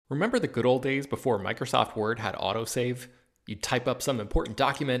Remember the good old days before Microsoft Word had autosave? You'd type up some important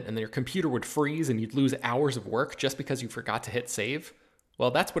document and then your computer would freeze and you'd lose hours of work just because you forgot to hit save?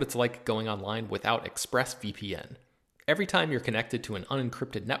 Well, that's what it's like going online without ExpressVPN. Every time you're connected to an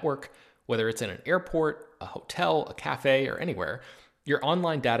unencrypted network, whether it's in an airport, a hotel, a cafe, or anywhere, your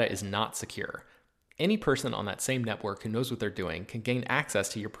online data is not secure. Any person on that same network who knows what they're doing can gain access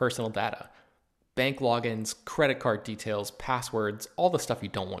to your personal data. Bank logins, credit card details, passwords, all the stuff you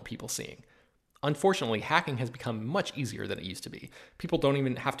don't want people seeing. Unfortunately, hacking has become much easier than it used to be. People don't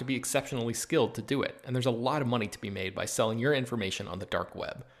even have to be exceptionally skilled to do it, and there's a lot of money to be made by selling your information on the dark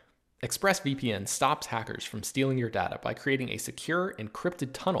web. ExpressVPN stops hackers from stealing your data by creating a secure, encrypted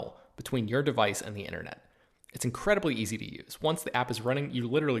tunnel between your device and the internet. It's incredibly easy to use. Once the app is running, you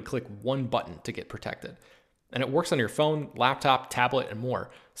literally click one button to get protected. And it works on your phone, laptop, tablet, and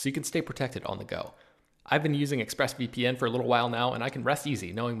more, so you can stay protected on the go. I've been using ExpressVPN for a little while now, and I can rest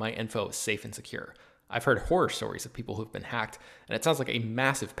easy knowing my info is safe and secure. I've heard horror stories of people who've been hacked, and it sounds like a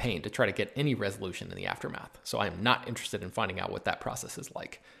massive pain to try to get any resolution in the aftermath, so I am not interested in finding out what that process is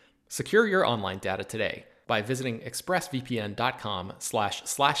like. Secure your online data today by visiting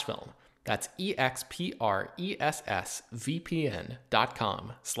expressvpn.com/film. That's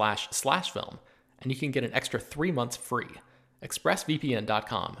expressvpn.com//film, and you can get an extra 3 months free.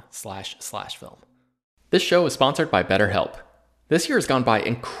 expressvpn.com//film. This show is sponsored by BetterHelp. This year has gone by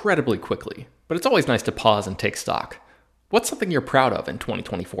incredibly quickly, but it's always nice to pause and take stock. What's something you're proud of in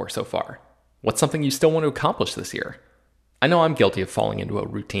 2024 so far? What's something you still want to accomplish this year? I know I'm guilty of falling into a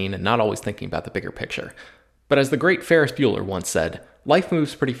routine and not always thinking about the bigger picture. But as the great Ferris Bueller once said, life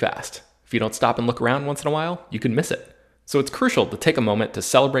moves pretty fast. If you don't stop and look around once in a while, you can miss it. So it's crucial to take a moment to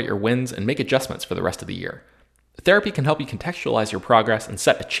celebrate your wins and make adjustments for the rest of the year. Therapy can help you contextualize your progress and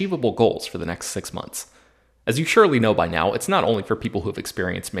set achievable goals for the next 6 months. As you surely know by now, it's not only for people who have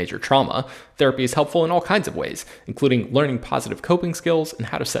experienced major trauma. Therapy is helpful in all kinds of ways, including learning positive coping skills and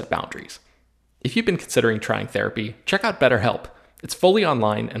how to set boundaries. If you've been considering trying therapy, check out BetterHelp. It's fully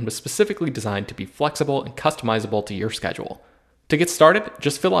online and was specifically designed to be flexible and customizable to your schedule. To get started,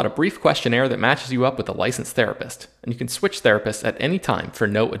 just fill out a brief questionnaire that matches you up with a licensed therapist, and you can switch therapists at any time for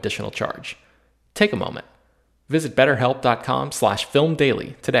no additional charge. Take a moment. Visit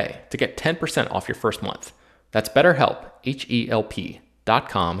betterhelp.com/filmdaily today to get 10% off your first month. That's BetterHelp,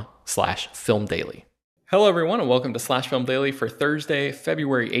 HELP.com/filmdaily. Hello, everyone, and welcome to Slash Film Daily for Thursday,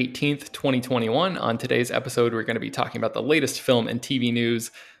 February 18th, 2021. On today's episode, we're going to be talking about the latest film and TV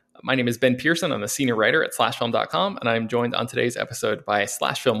news. My name is Ben Pearson. I'm a senior writer at slashfilm.com, and I'm joined on today's episode by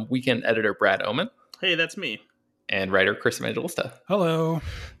Slash Film weekend editor Brad Oman. Hey, that's me. And writer Chris Evangelista. Hello.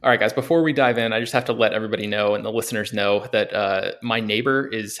 All right, guys, before we dive in, I just have to let everybody know and the listeners know that my neighbor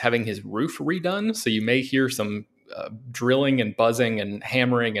is having his roof redone. So you may hear some drilling and buzzing and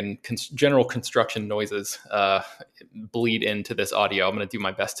hammering and general construction noises bleed into this audio. I'm going to do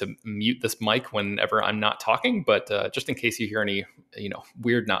my best to mute this mic whenever I'm not talking, but just in case you hear any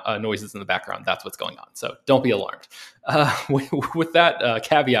weird noises in the background, that's what's going on. So don't be alarmed. With that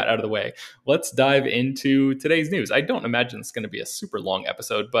caveat out of the way, let's dive into today's news. I don't imagine it's going to be a super long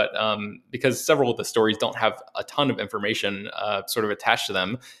episode, but because several of the stories don't have a ton of information sort of attached to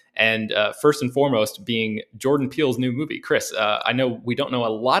them. And first and foremost being Jordan Peele's new movie. Chris, I know we don't know a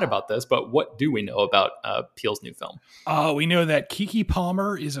lot about this, but what do we know about Peele's new film? We know that Keke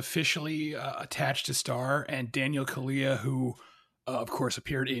Palmer is officially attached to star, and Daniel Kaluuya, who of course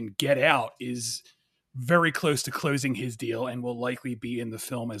appeared in Get Out, is very close to closing his deal and will likely be in the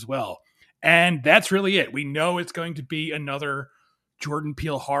film as well. And that's really it. We know it's going to be another Jordan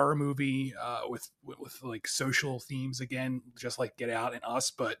Peele horror movie with like social themes again, just like Get Out and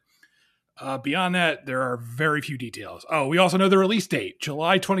Us. But beyond that, there are very few details. Oh, we also know the release date,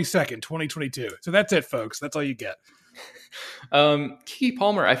 July 22nd, 2022. So that's it, folks. That's all you get. Keke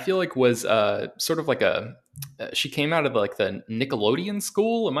Palmer, I feel like was sort of like she came out of like the Nickelodeon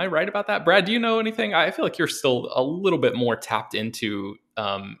school. Am I right about that? Brad, do you know anything? I feel like you're still a little bit more tapped into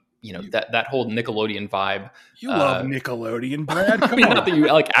that whole Nickelodeon vibe. You love Nickelodeon, Brad. I mean, not that you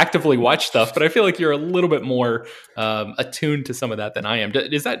like actively watch stuff, but I feel like you're a little bit more attuned to some of that than I am.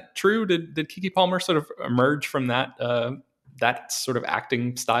 Is that true? Did Keke Palmer sort of emerge from that sort of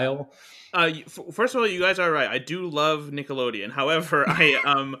acting style? First of all, you guys are right. I do love Nickelodeon. However,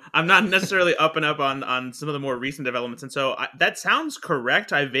 I'm not necessarily up and up on some of the more recent developments, and so that sounds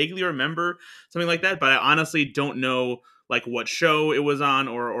correct. I vaguely remember something like that, but I honestly don't know like what show it was on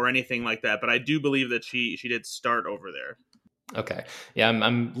or anything like that. But I do believe that she did start over there. Okay. Yeah,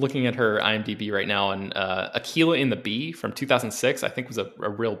 I'm looking at her IMDb right now, and Akeelah and the Bee from 2006, I think, was a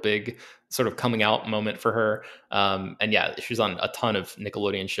real big sort of coming out moment for her. And yeah, she's on a ton of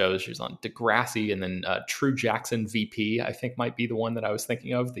Nickelodeon shows. She's on Degrassi, and then True Jackson VP, I think, might be the one that I was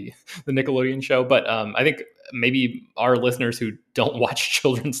thinking of, the Nickelodeon show. But I think maybe our listeners who don't watch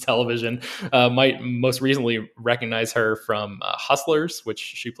children's television might most recently recognize her from Hustlers, which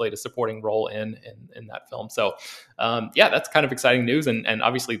she played a supporting role in that film. So yeah, that's kind of exciting news. And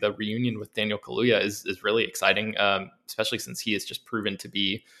obviously the reunion with Daniel Kaluuya is really exciting, especially since he has just proven to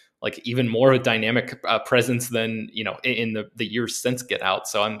be like even more of a dynamic presence than, in the years since Get Out.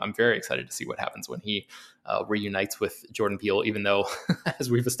 So I'm very excited to see what happens when he reunites with Jordan Peele, even though,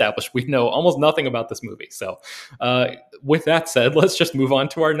 as we've established, we know almost nothing about this movie. So with that said, let's just move on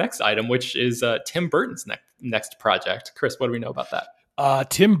to our next item, which is Tim Burton's next project. Chris, what do we know about that?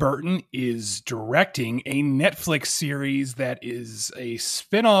 Tim Burton is directing a Netflix series that is a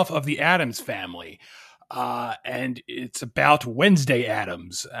spinoff of the Addams Family. And it's about Wednesday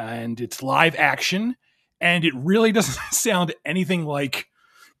Addams, and it's live action, and it really doesn't sound anything like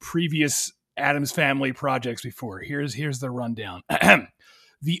previous Addams Family projects before. Here's the rundown.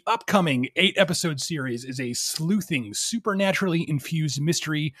 The upcoming 8-episode series is a sleuthing, supernaturally infused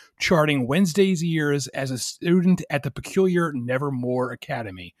mystery charting Wednesday's years as a student at the peculiar Nevermore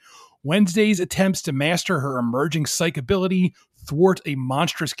Academy. Wednesday's attempts to master her emerging psych ability, thwart a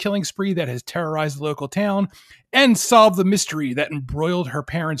monstrous killing spree that has terrorized the local town, and solve the mystery that embroiled her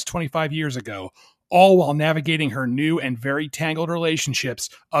parents 25 years ago, all while navigating her new and very tangled relationships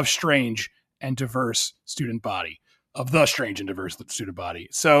of strange and diverse student body.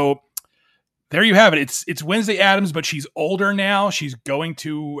 So there you have it. It's Wednesday Addams, but she's older now. She's going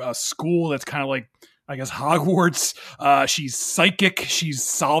to a school that's kind of like, I guess, Hogwarts. She's psychic. She's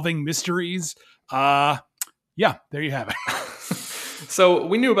solving mysteries. Yeah, there you have it. So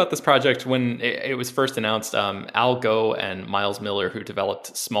we knew about this project when it was first announced. Al Gough and Miles Miller, who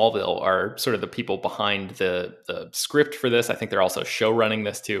developed Smallville, are sort of the people behind the script for this. I think they're also show running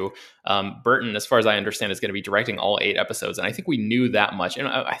this too. Burton, as far as I understand, is going to be directing all 8 episodes. And I think we knew that much. And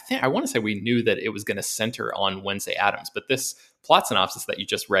I want to say we knew that it was going to center on Wednesday Addams. But this plot synopsis that you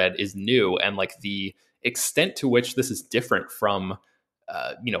just read is new. And like the extent to which this is different from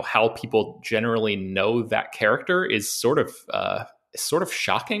how people generally know that character is sort of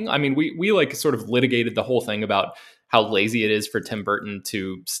shocking. I mean, we like sort of litigated the whole thing about how lazy it is for Tim Burton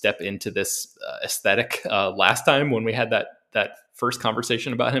to step into this aesthetic last time when we had that first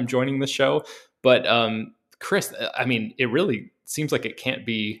conversation about him joining the show. But Chris, I mean, it really seems like it can't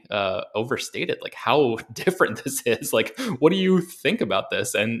be overstated, like how different this is. Like, what do you think about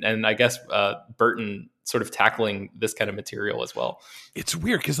this? And I guess Burton sort of tackling this kind of material as well. It's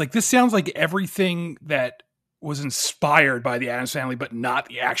weird because like this sounds like everything that was inspired by the Addams Family, but not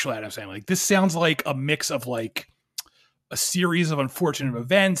the actual Addams Family. Like, this sounds like a mix of like a series of unfortunate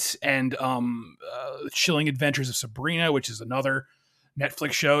events and Chilling Adventures of Sabrina, which is another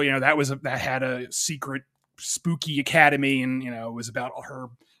Netflix show. That had a secret spooky academy, and it was about her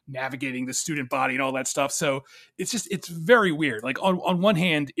navigating the student body and all that stuff. So it's very weird. Like on one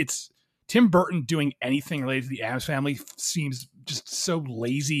hand, it's Tim Burton doing anything related to the Addams Family seems just so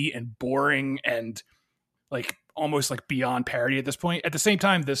lazy and boring and like almost like beyond parody at this point. At the same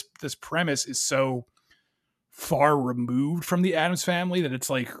time, this premise is so far removed from the Addams Family that it's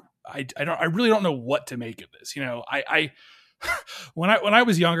like I really don't know what to make of this. I when I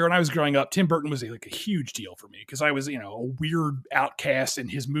was younger, when I was growing up, Tim Burton was like a huge deal for me because I was a weird outcast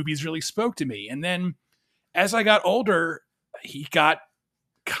and his movies really spoke to me. And then as I got older, he got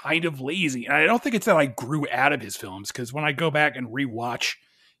kind of lazy, and I don't think it's that I grew out of his films, because when I go back and rewatch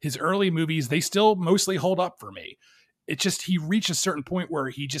his early movies, they still mostly hold up for me. It's just he reached a certain point where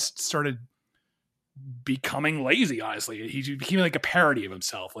he just started becoming lazy, honestly. He became like a parody of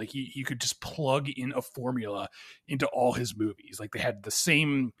himself. Like he could just plug in a formula into all his movies. Like they had the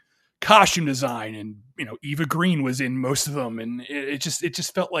same costume design, and Eva Green was in most of them, and it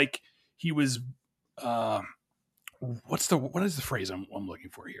just felt like he was what is the phrase I'm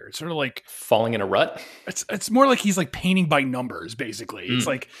looking for here? It's sort of like falling in a rut. It's more like he's like painting by numbers, basically. It's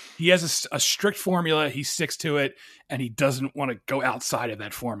like he has a strict formula, he sticks to it, and he doesn't want to go outside of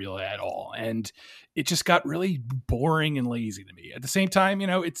that formula at all. And it just got really boring and lazy to me. At the same time,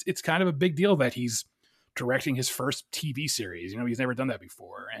 it's kind of a big deal that he's directing his first TV series. He's never done that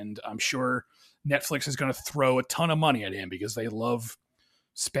before, and I'm sure Netflix is going to throw a ton of money at him because they love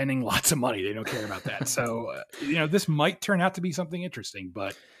spending lots of money. They don't care about that. So, this might turn out to be something interesting,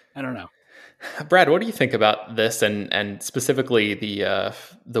 but I don't know. Brad, what do you think about this, and specifically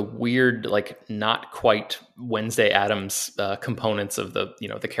the weird, like not quite Wednesday Addams components of the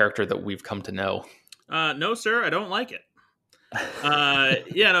the character that we've come to know? No, sir, I don't like it.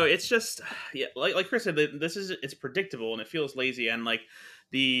 Yeah, no, it's just yeah, like Chris said, it's predictable and it feels lazy, and like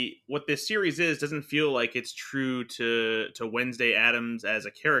the what this series is doesn't feel like it's true to Wednesday Adams as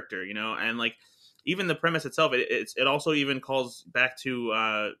a character, and like even the premise itself, it also even calls back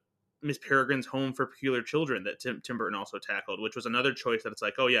to Miss Peregrine's Home for Peculiar Children that Tim Burton also tackled, which was another choice that it's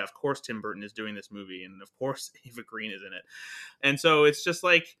like, oh yeah, of course Tim Burton is doing this movie, and of course Eva Green is in it, and so it's just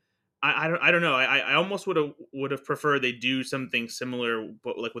like I don't know. I almost would have preferred they do something similar,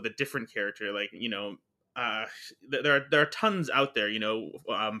 but like with a different character. Like uh, there are tons out there,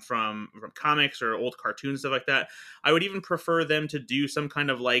 from comics or old cartoons, stuff like that. I would even prefer them to do some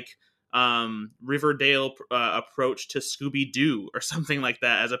kind of like Riverdale approach to Scooby Doo or something like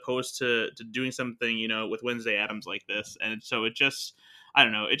that, as opposed to doing something with Wednesday Addams like this. And so it just I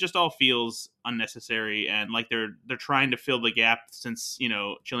don't know. It just all feels unnecessary, and like they're trying to fill the gap since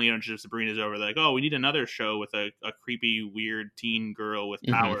Chilling Adventures of Sabrina is over. They're like, oh, we need another show with a creepy, weird teen girl with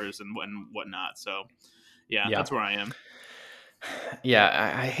powers and whatnot. So yeah, Yeah. that's where I am.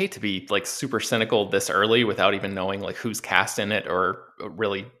 Yeah, I hate to be like super cynical this early without even knowing like who's cast in it or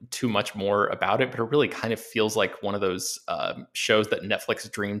really too much more about it, but it really kind of feels like one of those shows that Netflix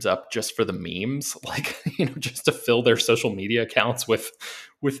dreams up just for the memes, like just to fill their social media accounts with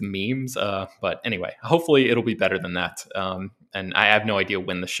memes. But anyway, hopefully it'll be better than that. And I have no idea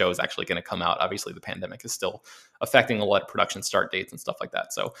when the show is actually going to come out. Obviously, the pandemic is still affecting a lot of production start dates and stuff like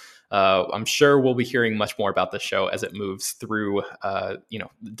that. So I'm sure we'll be hearing much more about the show as it moves through,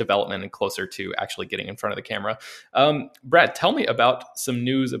 development and closer to actually getting in front of the camera. Brad, tell me about some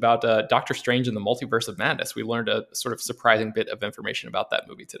news about Doctor Strange and the Multiverse of Madness. We learned a sort of surprising bit of information about that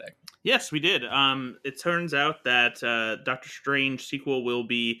movie today. Yes, we did. It turns out that Doctor Strange sequel will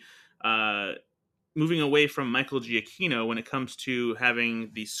be moving away from Michael Giacchino when it comes to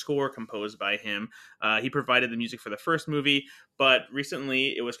having the score composed by him. He provided the music for the first movie, but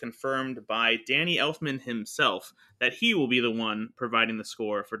recently it was confirmed by Danny Elfman himself that he will be the one providing the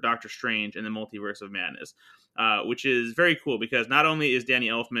score for Doctor Strange and the Multiverse of Madness, which is very cool because not only is Danny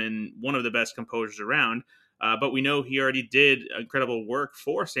Elfman one of the best composers around, but we know he already did incredible work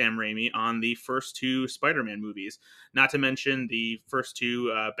for Sam Raimi on the first two Spider-Man movies, not to mention the first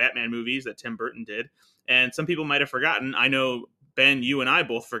two Batman movies that Tim Burton did. And some people might have forgotten. I know, Ben, you and I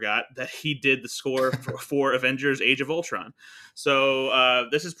both forgot that he did the score for Avengers Age of Ultron. So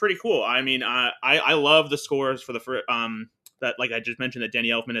this is pretty cool. I mean, I love the scores for that, like I just mentioned, that Danny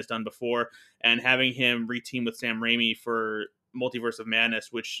Elfman has done before, and having him reteam with Sam Raimi for Multiverse of Madness,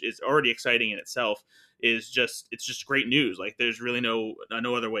 which is already exciting in itself, it's just great news. Like there's really no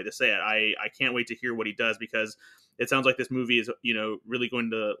other way to say it. I can't wait to hear what he does, because it sounds like this movie is really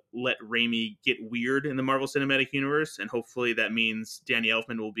going to let Raimi get weird in the Marvel Cinematic Universe, and hopefully that means Danny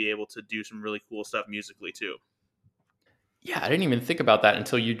Elfman will be able to do some really cool stuff musically too. Yeah, I didn't even think about that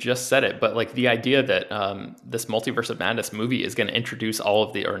until you just said it. But like the idea that this Multiverse of Madness movie is going to introduce all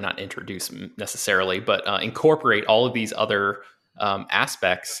of the, or not introduce necessarily, but incorporate all of these other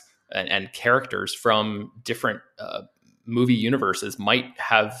aspects and characters from different movie universes might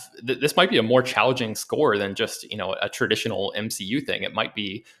have, this might be a more challenging score than just, a traditional MCU thing. It might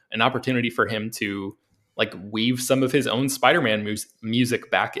be an opportunity for him to like weave some of his own Spider-Man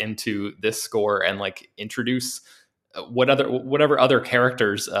music back into this score and like introduce whatever other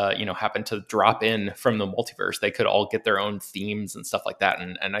characters happen to drop in from the multiverse. They could all get their own themes and stuff like that.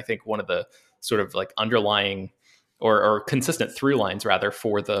 And I think one of the sort of like underlying or consistent through lines rather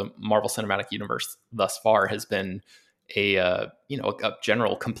for the Marvel Cinematic Universe thus far has been a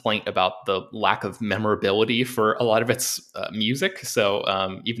general complaint about the lack of memorability for a lot of its music.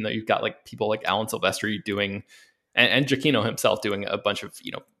 So even though you've got like people like Alan Silvestri doing and Giacchino himself doing a bunch of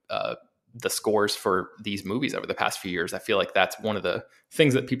the scores for these movies over the past few years, I feel like that's one of the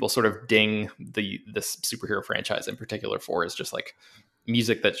things that people sort of ding this superhero franchise in particular for, is just like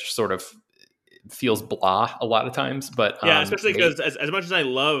music that sort of feels blah a lot of times. But yeah, especially because as much as I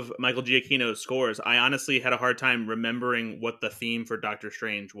love Michael Giacchino's scores, I honestly had a hard time remembering what the theme for Doctor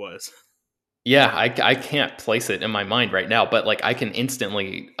Strange was. Yeah, I can't place it in my mind right now, but like I could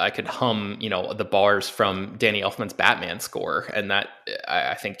hum, the bars from Danny Elfman's Batman score. And that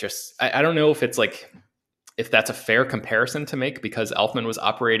I think just, I don't know if it's like, if that's a fair comparison to make, because Elfman was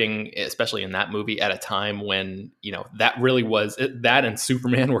operating, especially in that movie, at a time when, that really was that and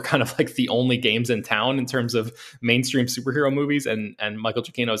Superman were kind of like the only games in town in terms of mainstream superhero movies. And Michael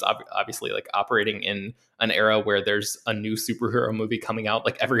Giacchino is obviously like operating in an era where there's a new superhero movie coming out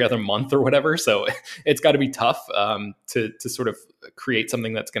like every other month or whatever. So it's got to be tough to sort of create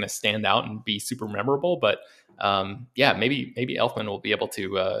something that's going to stand out and be super memorable. But maybe Elfman will be able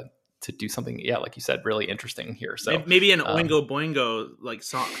to do something, like you said, really interesting here. So maybe an Oingo Boingo like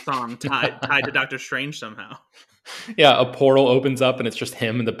song tied to Doctor Strange somehow. Yeah, a portal opens up and it's just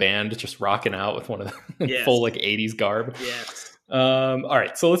him and the band just rocking out with one of the Yes. full like 80s garb. Yes. All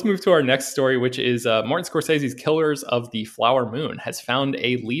right, so let's move to our next story, which is Martin Scorsese's Killers of the Flower Moon has found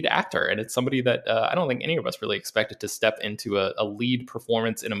a lead actor, and it's somebody that I don't think any of us really expected to step into a lead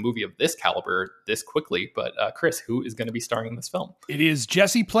performance in a movie of this caliber this quickly. But Chris, who is going to be starring in this film? It is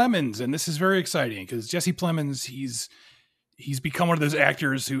Jesse Plemons, and this is very exciting because Jesse Plemons, he's become one of those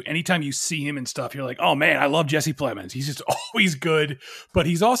actors who anytime you see him and stuff, you're like, oh man, I love Jesse Plemons. He's just always good, but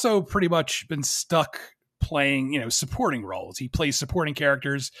he's also pretty much been stuck playing, supporting roles. He plays supporting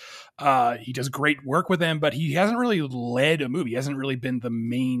characters. He does great work with them, but he hasn't really led a movie. He hasn't really been the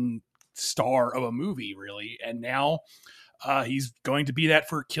main star of a movie, really. And now he's going to be that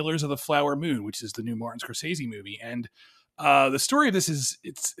for Killers of the Flower Moon, which is the new Martin Scorsese movie. And the story of this is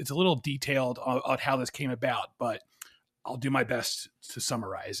it's a little detailed on how this came about, but I'll do my best to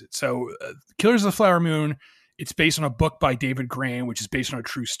summarize it. So Killers of the Flower Moon, it's based on a book by David Graham, which is based on a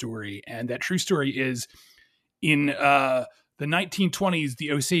true story. And that true story is in the 1920s,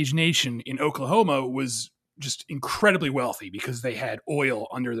 the Osage Nation in Oklahoma was just incredibly wealthy because they had oil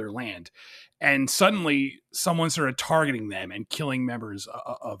under their land. And suddenly someone started targeting them and killing members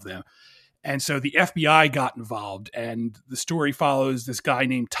of them. And so the FBI got involved, and the story follows this guy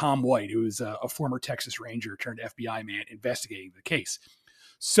named Tom White, who is a former Texas Ranger turned FBI man investigating the case.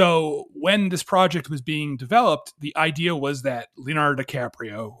 So when this project was being developed, the idea was that Leonardo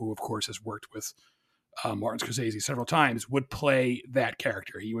DiCaprio, who of course has worked with Martin Scorsese several times, would play that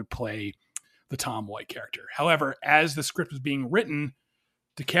character. He would play the Tom White character. However, as the script was being written,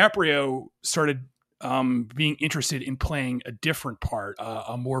 DiCaprio started being interested in playing a different part,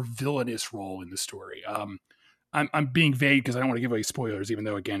 a more villainous role in the story. I'm being vague because I don't want to give away spoilers, even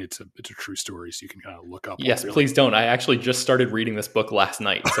though again it's a true story, so you can kind of look up. Yes, please don't. I actually just started reading this book last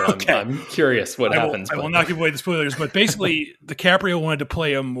night, so okay. I'm curious what happens. I will not give away the spoilers, but basically, DiCaprio wanted to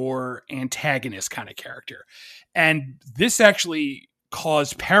play a more antagonist kind of character, and this actually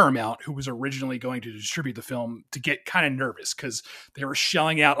caused Paramount, who was originally going to distribute the film, to get kind of nervous because they were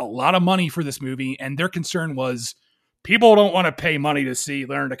shelling out a lot of money for this movie, and their concern was people don't want to pay money to see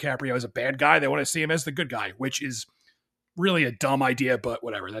Leonardo DiCaprio as a bad guy. They want to see him as the good guy, which is really a dumb idea, but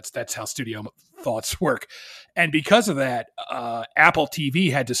whatever. That's how studio thoughts work. And because of that, Apple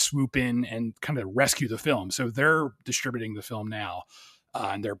TV had to swoop in and kind of rescue the film. So they're distributing the film now,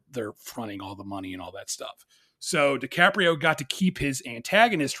 and they're fronting all the money and all that stuff. So DiCaprio got to keep his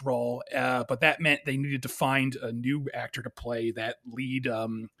antagonist role, but that meant they needed to find a new actor to play that lead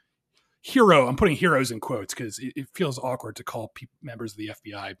hero. I'm putting heroes in quotes because it feels awkward to call members of the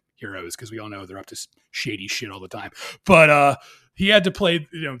FBI heroes because we all know they're up to shady shit all the time. But he had to play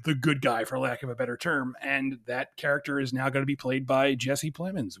the good guy, for lack of a better term, and that character is now going to be played by Jesse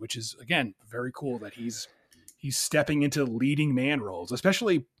Plemons, which is again very cool that he's stepping into leading man roles,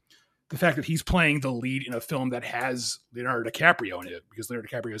 especially the fact that he's playing the lead in a film that has Leonardo DiCaprio in it, because Leonardo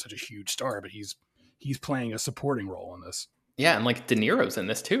DiCaprio is such a huge star, but he's playing a supporting role in this. Yeah, and like De Niro's in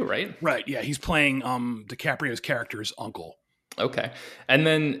this too, right? Right, yeah, he's playing DiCaprio's character's uncle. Okay. And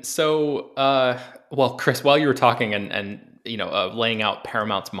then, so, well, Chris, while you were talking and laying out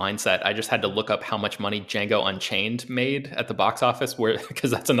Paramount's mindset, I just had to look up how much money Django Unchained made at the box office, because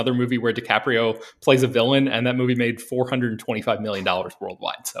that's another movie where DiCaprio plays a villain, and that movie made $425 million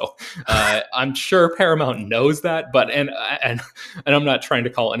worldwide. So I'm sure Paramount knows that, but and I'm not trying to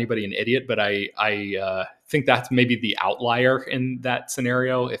call anybody an idiot, but I think that's maybe the outlier in that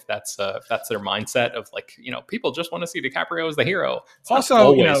scenario. If that's their mindset of like, people just want to see DiCaprio as the hero. It's also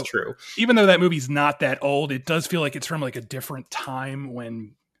always true. Even though that movie's not that old, it does feel like it's from like a different time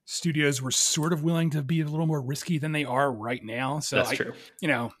when studios were sort of willing to be a little more risky than they are right now. So that's true.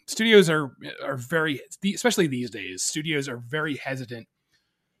 Studios are very, especially these days, studios are very hesitant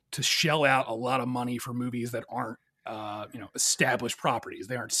to shell out a lot of money for movies that aren't, established properties.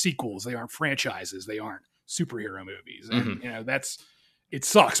 They aren't sequels. They aren't franchises. They aren't superhero movies. And, it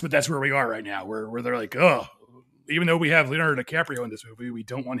sucks, but that's where we are right now, where they're like, oh, even though we have Leonardo DiCaprio in this movie, we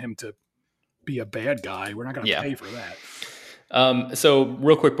don't want him to be a bad guy. We're not going to pay for that. So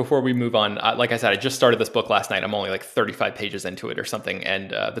real quick before we move on, like I said, I just started this book last night. I'm only like 35 pages into it or something,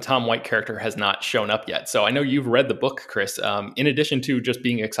 and the Tom White character has not shown up yet. So I know you've read the book, Chris. In addition to just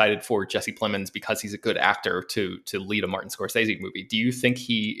being excited for Jesse Plemons because he's a good actor to lead a Martin Scorsese movie, do you think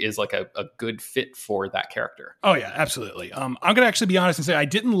he is like a good fit for that character? Oh yeah, absolutely. I'm going to actually be honest and say I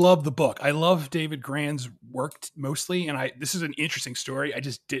didn't love the book. I love David Grann's work mostly, and this is an interesting story. I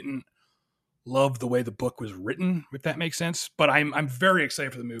just didn't love the way the book was written, if that makes sense. But I'm very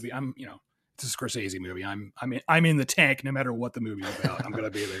excited for the movie. It's a Scorsese movie. I'm in the tank no matter what the movie's about. I'm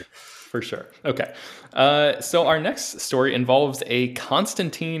gonna be there for sure. Okay, so our next story involves a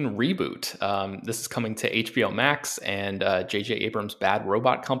Constantine reboot. This is coming to HBO Max, and J.J. Abrams' Bad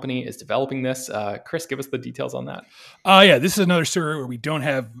Robot Company is developing this. Chris, give us the details on that. Yeah, this is another story where we don't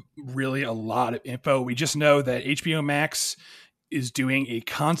have really a lot of info. We just know that HBO Max is doing a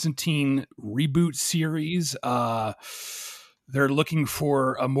Constantine reboot series. They're looking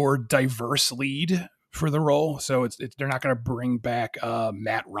for a more diverse lead for the role. So they're not going to bring back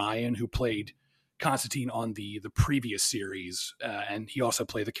Matt Ryan, who played Constantine on the previous series. And he also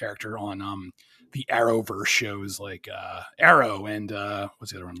played the character on the Arrowverse shows like Arrow and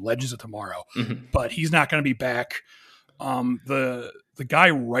what's the other one? Legends of Tomorrow. Mm-hmm. But he's not going to be back. The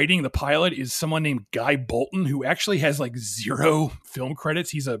guy writing the pilot is someone named Guy Bolton, who actually has like 0 film credits.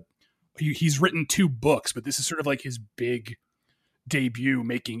 He's written 2 books, but this is sort of like his big debut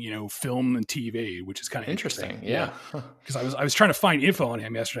making, film and TV, which is kind of interesting. Yeah. Because I was trying to find info on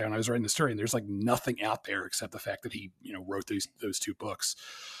him yesterday when I was writing the story, and there's like nothing out there except the fact that he, wrote those 2 books.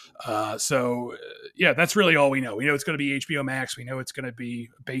 Yeah, that's really all we know. We know it's going to be HBO Max. We know it's going to be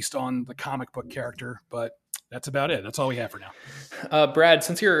based on the comic book character, but that's about it. That's all we have for now. Brad,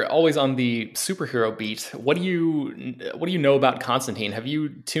 since you're always on the superhero beat, what do you know about Constantine? Have you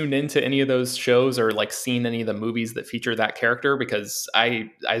tuned into any of those shows or like seen any of the movies that feature that character? Because I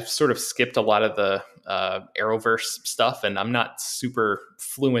sort of skipped a lot of the Arrowverse stuff, and I'm not super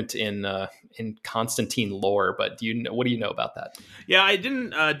fluent in Constantine lore. But what do you know about that? Yeah, I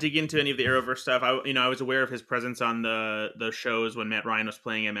didn't dig into any of the Arrowverse stuff. I was aware of his presence on the shows when Matt Ryan was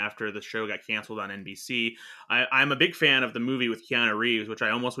playing him after the show got canceled on NBC. I'm a big fan of the movie with Keanu Reeves, which I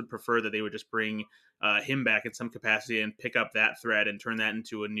almost would prefer that they would just bring him back in some capacity and pick up that thread and turn that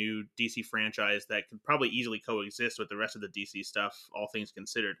into a new DC franchise that could probably easily coexist with the rest of the DC stuff, all things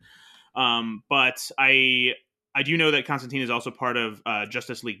considered. But I do know that Constantine is also part of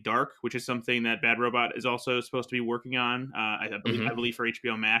Justice League Dark, which is something that Bad Robot is also supposed to be working on, I believe for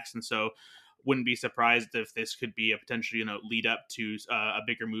HBO Max. And so wouldn't be surprised if this could be a potential, lead up to a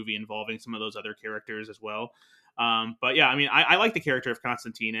bigger movie involving some of those other characters as well. But yeah, I mean, I like the character of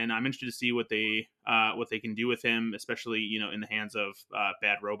Constantine, and I'm interested to see what they can do with him, especially, in the hands of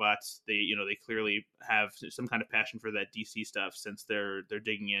Bad Robots. They clearly have some kind of passion for that DC stuff, since they're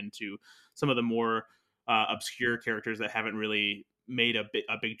digging into some of the more obscure characters that haven't really made a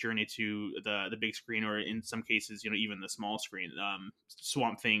big journey to the big screen, or in some cases, even the small screen.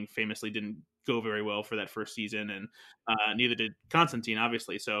 Swamp Thing famously didn't go very well for that first season, and neither did Constantine,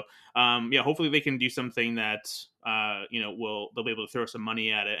 obviously. So hopefully they can do something that they'll be able to throw some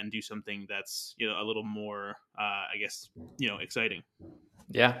money at it and do something that's a little more exciting.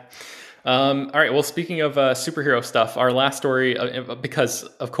 Yeah. All right. Well, speaking of superhero stuff, our last story, because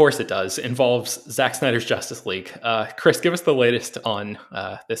of course it does, involves Zack Snyder's Justice League. Chris, give us the latest on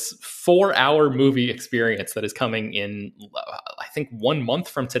this 4-hour movie experience that is coming in, I think, 1 month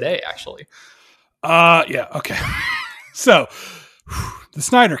from today, actually. Yeah. Okay. So the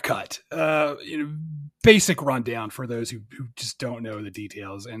Snyder Cut, basic rundown for those who just don't know the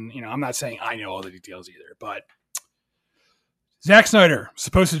details. And, I'm not saying I know all the details either, but Zack Snyder,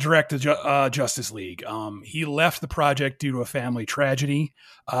 supposed to direct the Justice League. He left the project due to a family tragedy.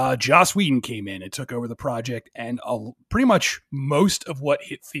 Joss Whedon came in and took over the project, and pretty much most of what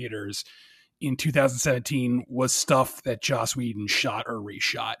hit theaters in 2017 was stuff that Joss Whedon shot or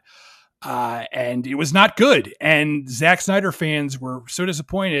reshot. And it was not good. And Zack Snyder fans were so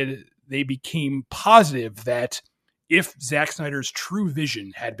disappointed, they became positive that if Zack Snyder's true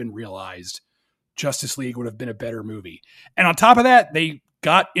vision had been realized, Justice League would have been a better movie. And on top of that, they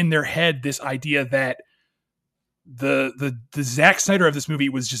got in their head this idea that the Zack Snyder of this movie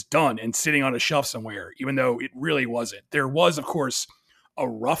was just done and sitting on a shelf somewhere, even though it really wasn't. There was, of course, a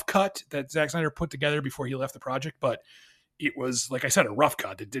rough cut that Zack Snyder put together before he left the project, but it was, like I said, a rough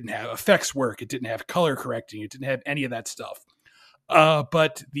cut. It didn't have effects work. It didn't have color correcting. It didn't have any of that stuff.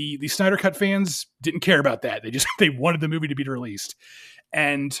 But the Snyder Cut fans didn't care about that. They wanted the movie to be released.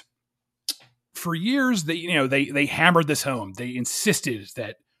 And for years, they hammered this home. They insisted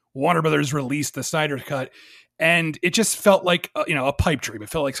that Warner Brothers release the Snyder Cut, And it just felt like a pipe dream. It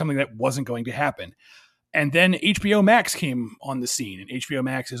felt like something that wasn't going to happen. And then HBO Max came on the scene, and HBO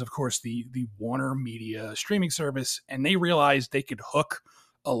Max is, of course, the Warner Media streaming service, and they realized they could hook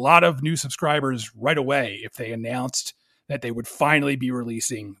a lot of new subscribers right away if they announced that they would finally be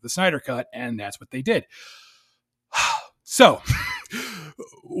releasing the Snyder Cut, and that's what they did. So,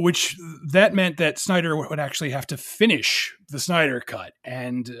 which that meant that Snyder would actually have to finish the Snyder Cut.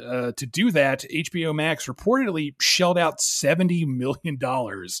 And to do that, HBO Max reportedly shelled out $70 million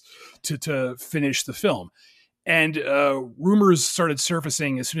to finish the film. And rumors started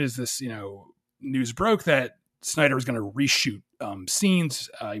surfacing as soon as this news broke that Snyder was going to reshoot scenes.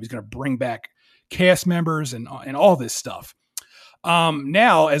 He was going to bring back cast members and all this stuff.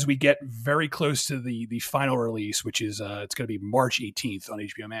 Now, as we get very close to the final release, which is it's going to be March 18th on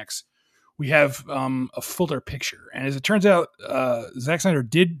HBO Max, we have a fuller picture. And as it turns out, Zack Snyder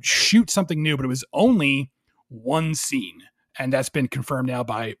did shoot something new, but it was only one scene, and that's been confirmed now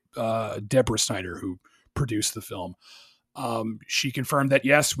by Deborah Snyder, who produced the film. She confirmed that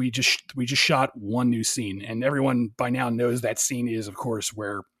yes, we just shot one new scene, and everyone by now knows that scene is, of course,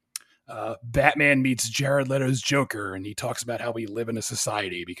 where Batman meets Jared Leto's Joker, and he talks about how we live in a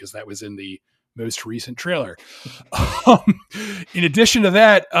society, because that was in the most recent trailer. In addition to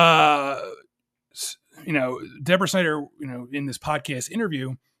that, Deborah Snyder, in this podcast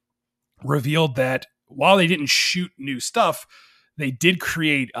interview, revealed that while they didn't shoot new stuff, they did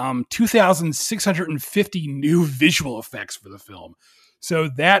create 2,650 new visual effects for the film. So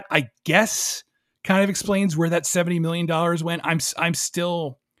that, I guess, kind of explains where that $70 million went. I'm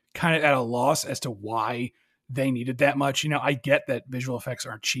still kind of at a loss as to why they needed that much. I get that visual effects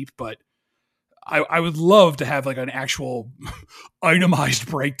aren't cheap, but I would love to have like an actual itemized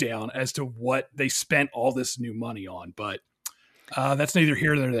breakdown as to what they spent all this new money on. But that's neither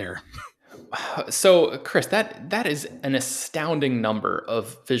here nor there. So, Chris, that is an astounding number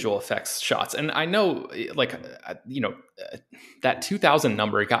of visual effects shots. And I know, that 2000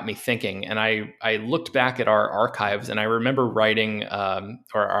 number got me thinking. And I looked back at our archives, and I remember writing,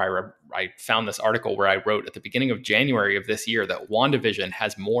 I found this article where I wrote at the beginning of January of this year that WandaVision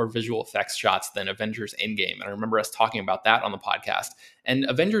has more visual effects shots than Avengers Endgame. And I remember us talking about that on the podcast. And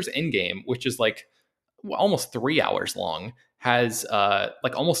Avengers Endgame, which is like almost 3 hours long, has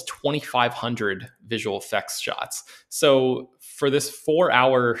almost 2,500 visual effects shots. So for this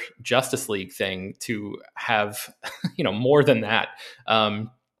 4-hour Justice League thing to have, more than that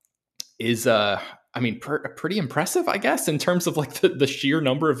is pretty impressive, I guess, in terms of like the sheer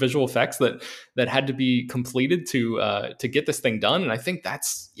number of visual effects that had to be completed to get this thing done. And I think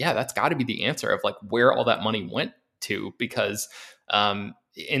that's got to be the answer of like where all that money went to, because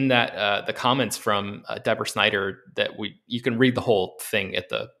in that the comments from Deborah Snyder that you can read the whole thing at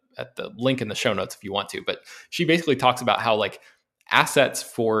the link in the show notes if you want to, but she basically talks about how like assets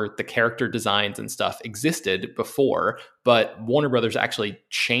for the character designs and stuff existed before, but Warner Brothers actually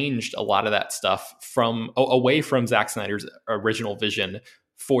changed a lot of that stuff away from Zack Snyder's original vision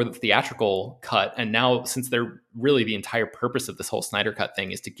for the theatrical cut. And now, since they're really the entire purpose of this whole Snyder Cut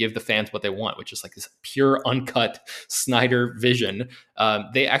thing is to give the fans what they want, which is like this pure uncut Snyder vision,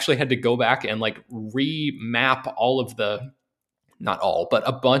 they actually had to go back and like remap all of not all, but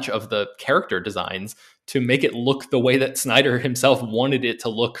a bunch of the character designs to make it look the way that Snyder himself wanted it to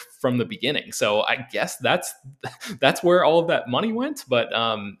look from the beginning. So I guess that's where all of that money went. But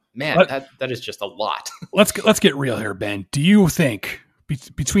that is just a lot. Let's get real here, Ben. Do you think,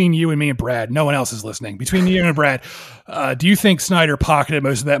 between you and me and Brad, no one else is listening, between you and Brad, do you think Snyder pocketed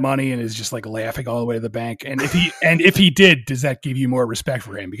most of that money and is just like laughing all the way to the bank? And if he did, does that give you more respect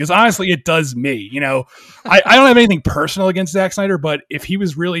for him? Because honestly, it does me. I don't have anything personal against Zack Snyder, but if he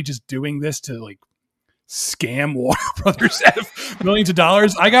was really just doing this to like scam Warner Brothers out of millions of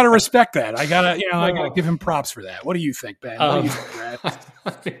dollars, I gotta respect that. I gotta give him props for that. What do you think, Ben? What do you think,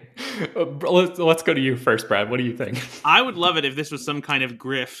 Brad? Let's go to you first, Brad. What do you think? I would love it if this was some kind of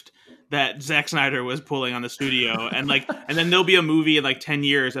grift that Zack Snyder was pulling on the studio, and then there'll be a movie in like 10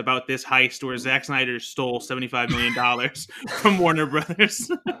 years about this heist where Zack Snyder stole $75 million from Warner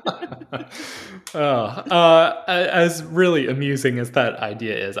Brothers. As really amusing as that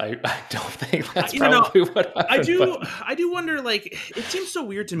idea is, I don't think that's probably what happened. I do wonder, like, it seems so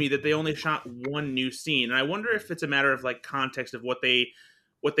weird to me that they only shot one new scene, and I wonder if it's a matter of like context of what they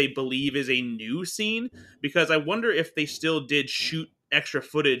believe is a new scene, because I wonder if they still did shoot extra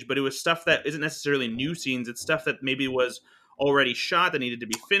footage, but it was stuff that isn't necessarily new scenes. It's stuff that maybe was already shot that needed to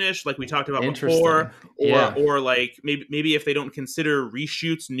be finished, like we talked about Interesting. before, Yeah. or like maybe if they don't consider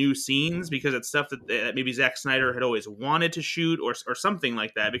reshoots new scenes because it's stuff that maybe Zack Snyder had always wanted to shoot, or something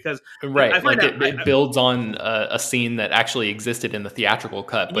like that. Because Right, I find like that, it builds on a scene that actually existed in the theatrical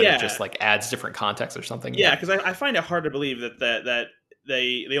cut, but Yeah. it just like adds different context or something. yeah, because I find it hard to believe that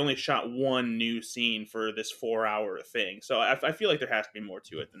they only shot one new scene for this 4-hour thing. So I feel like there has to be more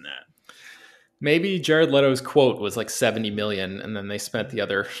to it than that. Maybe Jared Leto's quote was like 70 million, and then they spent the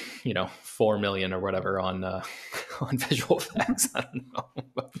other, 4 million or whatever on visual effects. I don't know.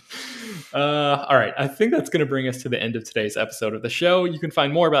 All right, I think that's going to bring us to the end of today's episode of the show. You can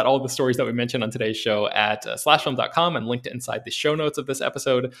find more about all the stories that we mentioned on today's show at slashfilm.com and linked inside the show notes of this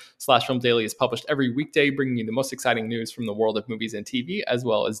episode. Slash Film Daily is published every weekday, bringing you the most exciting news from the world of movies and TV, as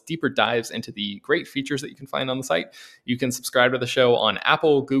well as deeper dives into the great features that you can find on the site. You can subscribe to the show on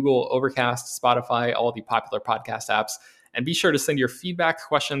Apple, Google, Overcast, Spotify, all the popular podcast apps. And be sure to send your feedback,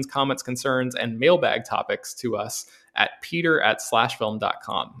 questions, comments, concerns, and mailbag topics to us at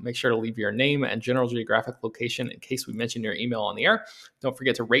peter@slashfilm.com. Make sure to leave your name and General Geographic location in case we mention your email on the air. Don't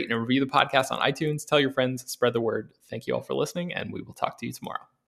forget to rate and review the podcast on iTunes. Tell your friends, spread the word. Thank you all for listening, and we will talk to you tomorrow.